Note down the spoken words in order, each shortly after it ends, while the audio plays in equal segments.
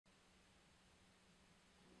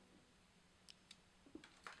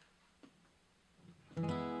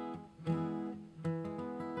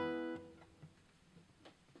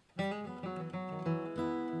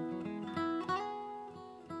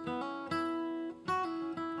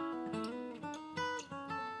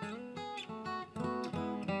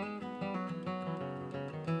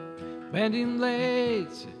Bending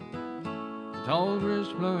blades, tall grass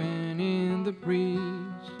blowing in the breeze,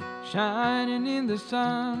 shining in the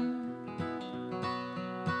sun.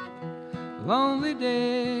 Lonely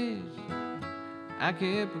days, I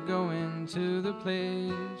kept going to the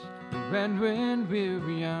place when we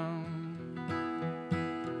were young.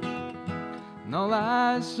 And all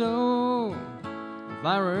I saw,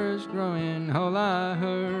 flowers growing, all I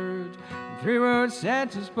heard, 3 words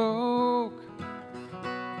Santa spoke.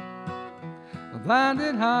 A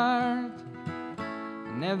blinded heart,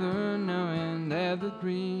 never knowing that the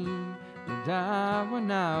dream would die when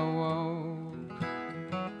I woke.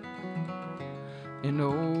 In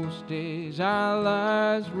those days our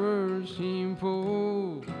lives were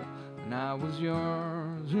simple, and I was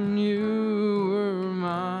yours and you were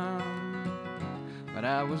mine. But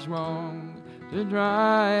I was wrong to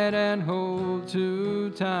try it and hold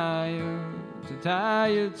too tired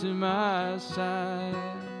to my side.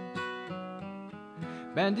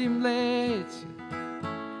 Bending blades,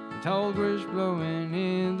 tall grass blowing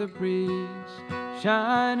in the breeze,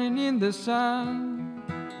 shining in the sun.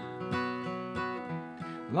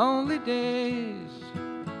 Lonely days,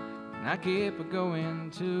 and I kept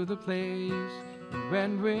going to the place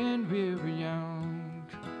when we were young.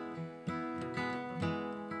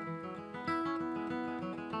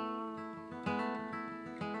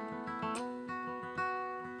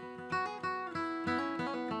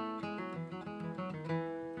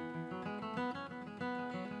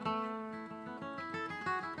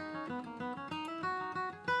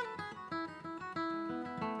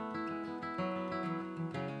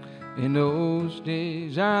 In those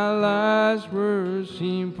days our lives were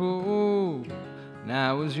simple, and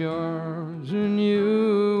I was yours and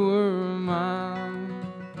you were mine.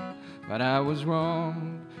 But I was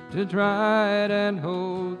wrong to try it and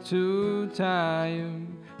hold too tired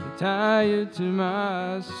to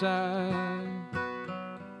my side.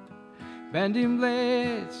 Bending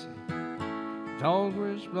blades, tall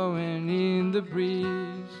grass blowing in the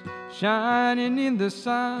breeze, shining in the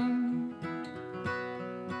sun.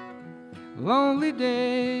 Lonely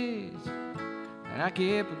days, and I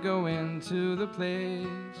kept going to the place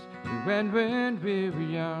when we were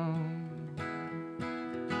young.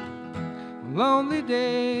 Lonely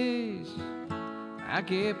days, I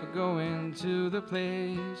kept going to the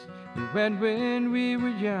place when we were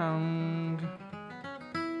young.